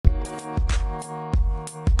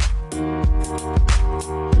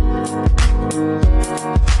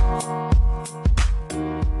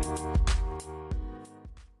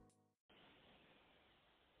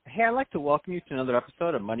I'd like to welcome you to another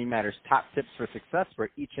episode of Money Matters Top Tips for Success, where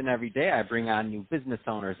each and every day I bring on new business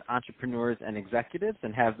owners, entrepreneurs, and executives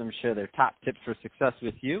and have them share their top tips for success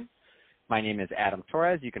with you. My name is Adam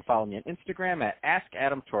Torres. You can follow me on Instagram at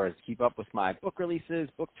AskAdamTorres. Keep up with my book releases,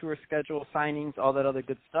 book tour schedule, signings, all that other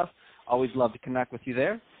good stuff. Always love to connect with you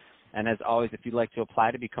there. And as always, if you'd like to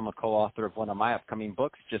apply to become a co-author of one of my upcoming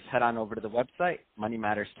books, just head on over to the website,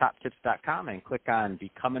 moneymatterstoptips.com, and click on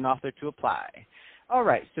Become an Author to apply. All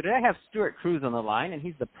right, so today I have Stuart Cruz on the line, and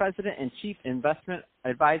he's the President and Chief Investment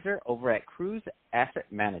Advisor over at Cruz Asset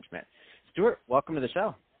Management. Stuart, welcome to the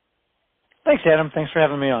show. Thanks, Adam. Thanks for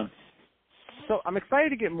having me on. So I'm excited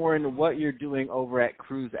to get more into what you're doing over at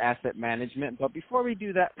Cruz Asset Management, but before we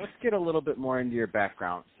do that, let's get a little bit more into your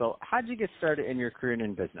background. So how did you get started in your career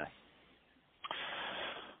in business?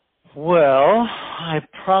 Well, I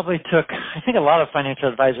think a lot of financial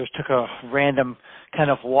advisors took a random kind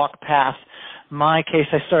of walk path. In my case,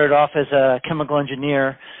 I started off as a chemical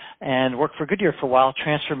engineer and worked for Goodyear for a while,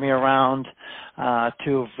 transferred me around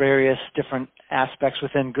to various different aspects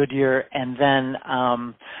within Goodyear, and then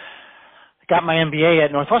got my MBA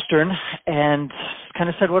at Northwestern and kind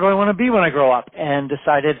of said, what do I want to be when I grow up? And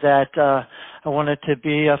decided that I wanted to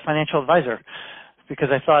be a financial advisor because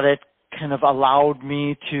I thought it kind of allowed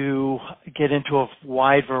me to get into a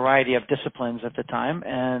wide variety of disciplines at the time.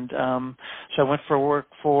 And so I went for work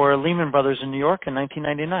for Lehman Brothers in New York in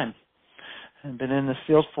 1999 and been in this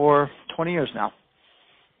field for 20 years now.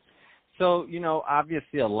 So,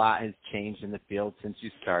 obviously a lot has changed in the field since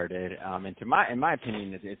you started. And in my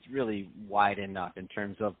opinion, it's really wide enough in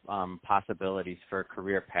terms of possibilities for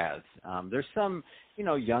career paths. There's some,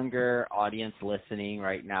 younger audience listening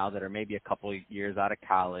right now that are maybe a couple of years out of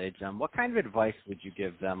college. What kind of advice would you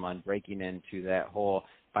give them on breaking into that whole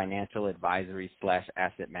financial advisory /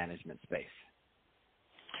 asset management space?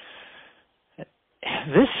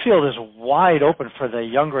 This field is wide open for the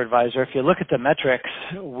younger advisor. If you look at the metrics,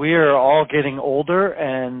 we're all getting older,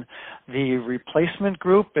 and the replacement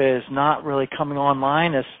group is not really coming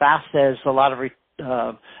online as fast as a lot of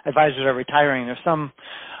advisors are retiring. There's some,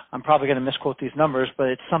 I'm probably going to misquote these numbers, but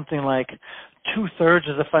it's something like 2/3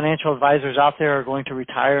 of the financial advisors out there are going to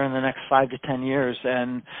retire in the next 5 to 10 years,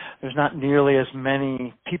 and there's not nearly as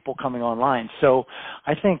many people coming online. So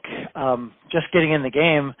I think just getting in the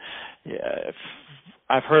game,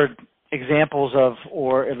 I've heard examples of,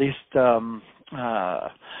 or at least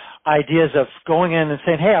ideas of going in and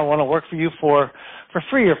saying, hey, I want to work for you for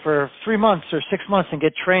free or for 3 months or 6 months and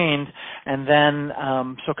get trained, and then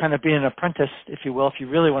so kind of being an apprentice, if you will, if you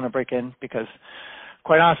really want to break in, because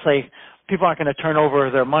quite honestly, people aren't going to turn over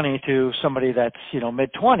their money to somebody that's,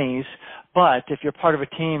 mid-20s, but if you're part of a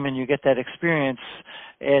team and you get that experience,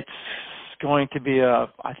 it's going to be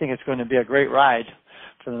I think it's going to be a great ride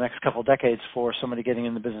for the next couple of decades for somebody getting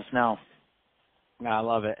in the business now. No, I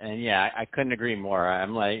love it. And yeah, I couldn't agree more.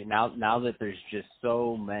 I'm like, now that there's just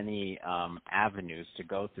so many avenues to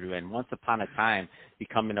go through, and once upon a time,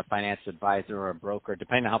 becoming a financial advisor or a broker,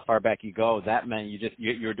 depending on how far back you go, that meant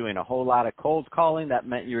you were doing a whole lot of cold calling. That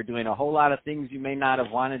meant you were doing a whole lot of things you may not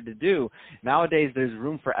have wanted to do. Nowadays, there's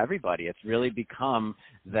room for everybody. It's really become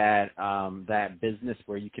that business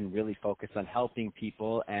where you can really focus on helping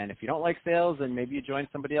people. And if you don't like sales, then maybe you join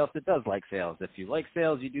somebody else that does like sales. If you like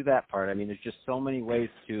sales, you do that part. I mean, there's just so many ways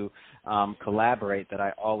to collaborate that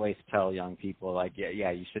I always tell young people, like, yeah,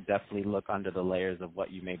 you should definitely look under the layers of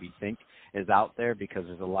what you maybe think is out there, because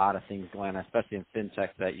there's a lot of things going on, especially in fintech,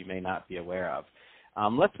 that you may not be aware of.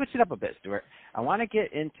 Let's switch it up a bit, Stuart. I want to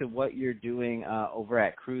get into what you're doing over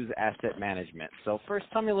at Cruz Asset Management. So first,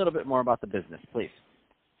 tell me a little bit more about the business, please.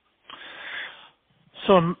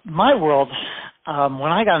 So in my world,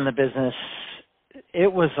 when I got in the business,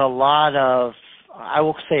 it was a lot of, I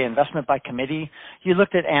will say, investment by committee. You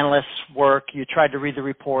looked at analysts' work, you tried to read the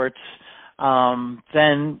reports,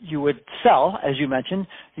 then you would sell, as you mentioned,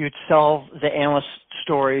 you'd sell the analyst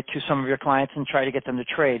story to some of your clients and try to get them to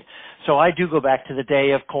trade. So I do go back to the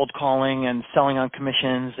day of cold calling and selling on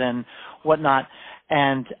commissions and whatnot.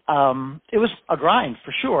 And it was a grind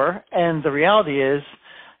for sure. And the reality is,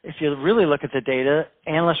 if you really look at the data,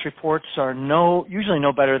 analyst reports are usually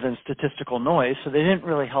no better than statistical noise, so they didn't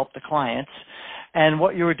really help the clients. And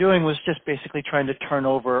what you were doing was just basically trying to turn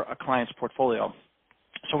over a client's portfolio.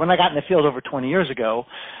 So when I got in the field over 20 years ago,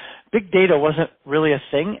 big data wasn't really a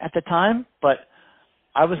thing at the time, but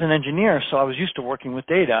I was an engineer, so I was used to working with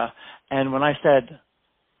data. And when I said,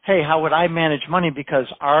 hey, how would I manage money, because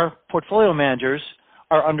our portfolio managers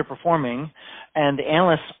are underperforming and the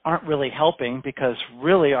analysts aren't really helping, because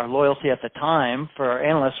really our loyalty at the time for our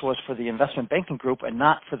analysts was for the investment banking group and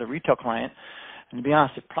not for the retail client. and to be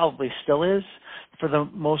honest, it probably still is for the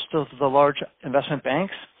most of the large investment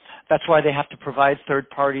banks. That's why they have to provide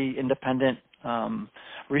third-party independent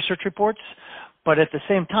research reports. But at the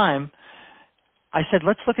same time, I said,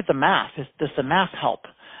 let's look at the math. Does the math help?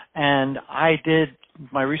 And I did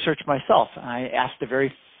my research myself. I asked a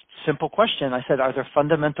very simple question. I said, are there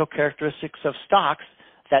fundamental characteristics of stocks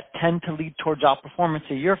that tend to lead towards outperformance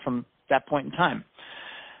a year from that point in time?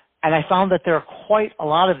 And I found that there are quite a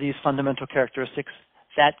lot of these fundamental characteristics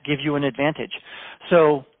that give you an advantage.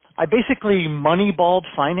 So I basically moneyballed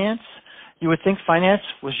finance. You would think finance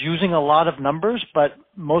was using a lot of numbers, but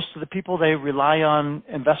most of the people, they rely on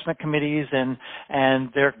investment committees and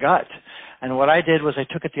their gut. And what I did was I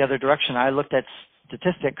took it the other direction. I looked at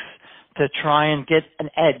statistics to try and get an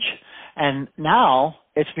edge. And now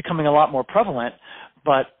it's becoming a lot more prevalent,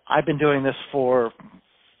 but I've been doing this for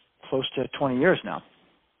close to 20 years now.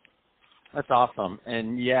 That's awesome.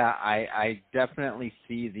 And yeah, I definitely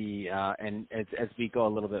see the, and as we go a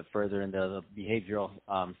little bit further into the behavioral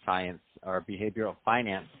science or behavioral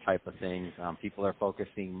finance type of things, people are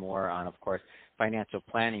focusing more on, of course, financial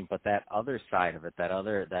planning, but that other side of it, that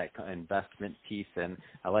investment piece. And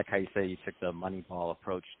I like how you say you took the Moneyball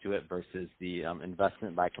approach to it versus the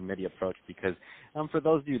investment by committee approach, because for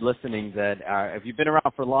those of you listening that if you've been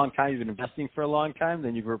around for a long time, you've been investing for a long time,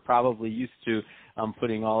 then you were probably used to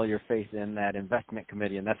putting all your faith in that investment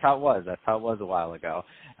committee, and that's how it was. That's how it was a while ago.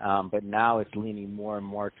 But now it's leaning more and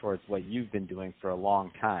more towards what you've been doing for a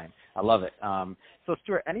long time. I love it. So,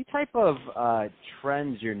 Stuart, any type of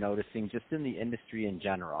trends you're noticing just in the industry in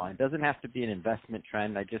general? It doesn't have to be an investment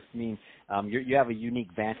trend. I just mean you have a unique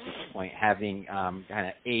vantage point, having kind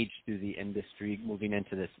of aged through the industry, moving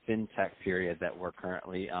into this fintech period that we're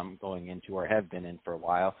currently going into or have been in for a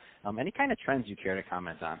while. Any kind of trends you care to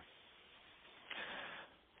comment on?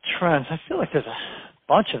 Trends. I feel like there's a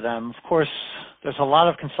bunch of them. Of course, there's a lot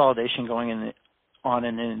of consolidation going on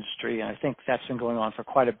in the industry, and I think that's been going on for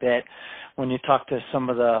quite a bit. When you talk to some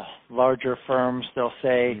of the larger firms, they'll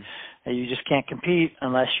say that you just can't compete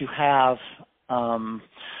unless you have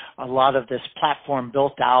a lot of this platform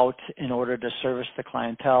built out in order to service the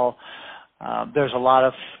clientele. There's a lot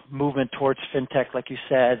of movement towards fintech, like you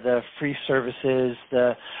said, the free services,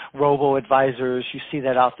 the robo-advisors. You see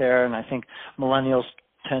that out there, and I think millennials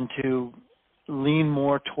tend to lean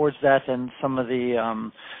more towards that than some of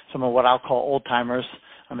what I'll call old timers.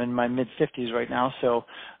 I'm in my mid 50s right now, so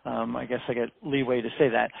I guess I get leeway to say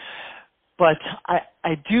that. But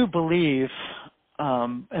I do believe,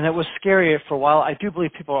 and it was scary for a while, I do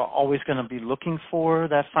believe people are always going to be looking for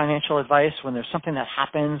that financial advice when there's something that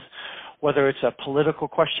happens, whether it's a political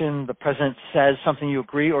question, the president says something you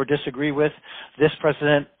agree or disagree with, this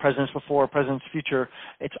president, presidents before, presidents future,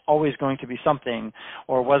 it's always going to be something,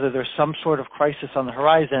 or whether there's some sort of crisis on the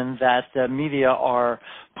horizon that the media are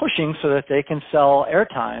pushing so that they can sell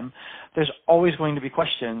airtime. There's always going to be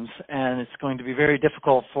questions, and it's going to be very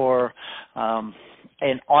difficult for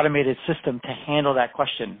an automated system to handle that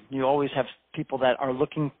question. You always have people that are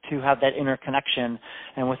looking to have that interconnection,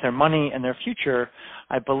 and with their money and their future,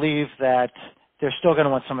 I believe that they're still going to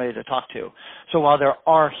want somebody to talk to. So while there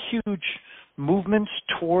are huge movements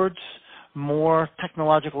towards more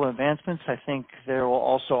technological advancements, I think there will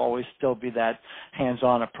also always still be that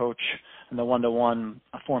hands-on approach and the one-to-one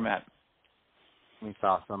format. That's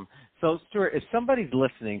awesome. So, Stuart, if somebody's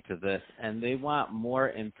listening to this and they want more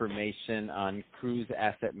information on Cruz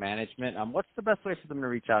Asset Management, what's the best way for them to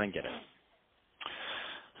reach out and get it?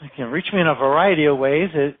 You can reach me in a variety of ways.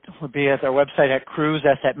 It would be at our website at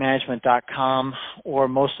cruzassetmanagement.com, or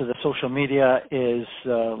most of the social media is,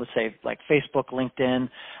 let's say, like Facebook, LinkedIn,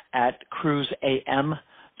 at cruzam.com.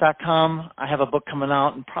 I have a book coming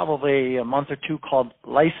out in probably a month or two called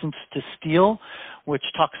License to Steal, which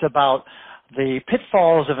talks about the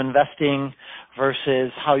pitfalls of investing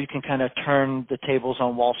versus how you can kind of turn the tables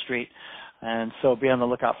on Wall Street. And so be on the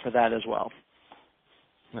lookout for that as well.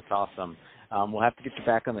 That's awesome. We'll have to get you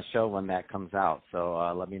back on the show when that comes out.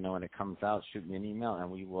 So let me know when it comes out. Shoot me an email,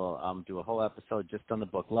 and we will do a whole episode just on the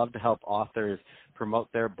book. Love to help authors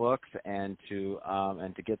promote their books and to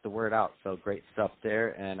get the word out. So great stuff there,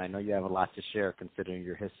 and I know you have a lot to share considering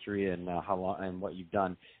your history and how long and what you've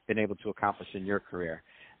been able to accomplish in your career.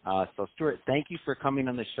 So, Stuart, thank you for coming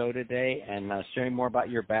on the show today and sharing more about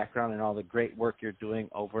your background and all the great work you're doing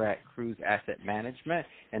over at Cruz Asset Management.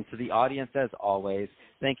 And to the audience, as always,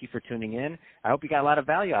 thank you for tuning in. I hope you got a lot of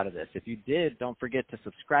value out of this. If you did, don't forget to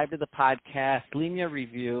subscribe to the podcast, leave me a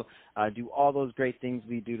review, do all those great things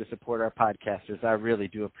we do to support our podcasters. I really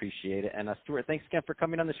do appreciate it. And, Stuart, thanks again for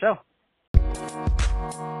coming on the show.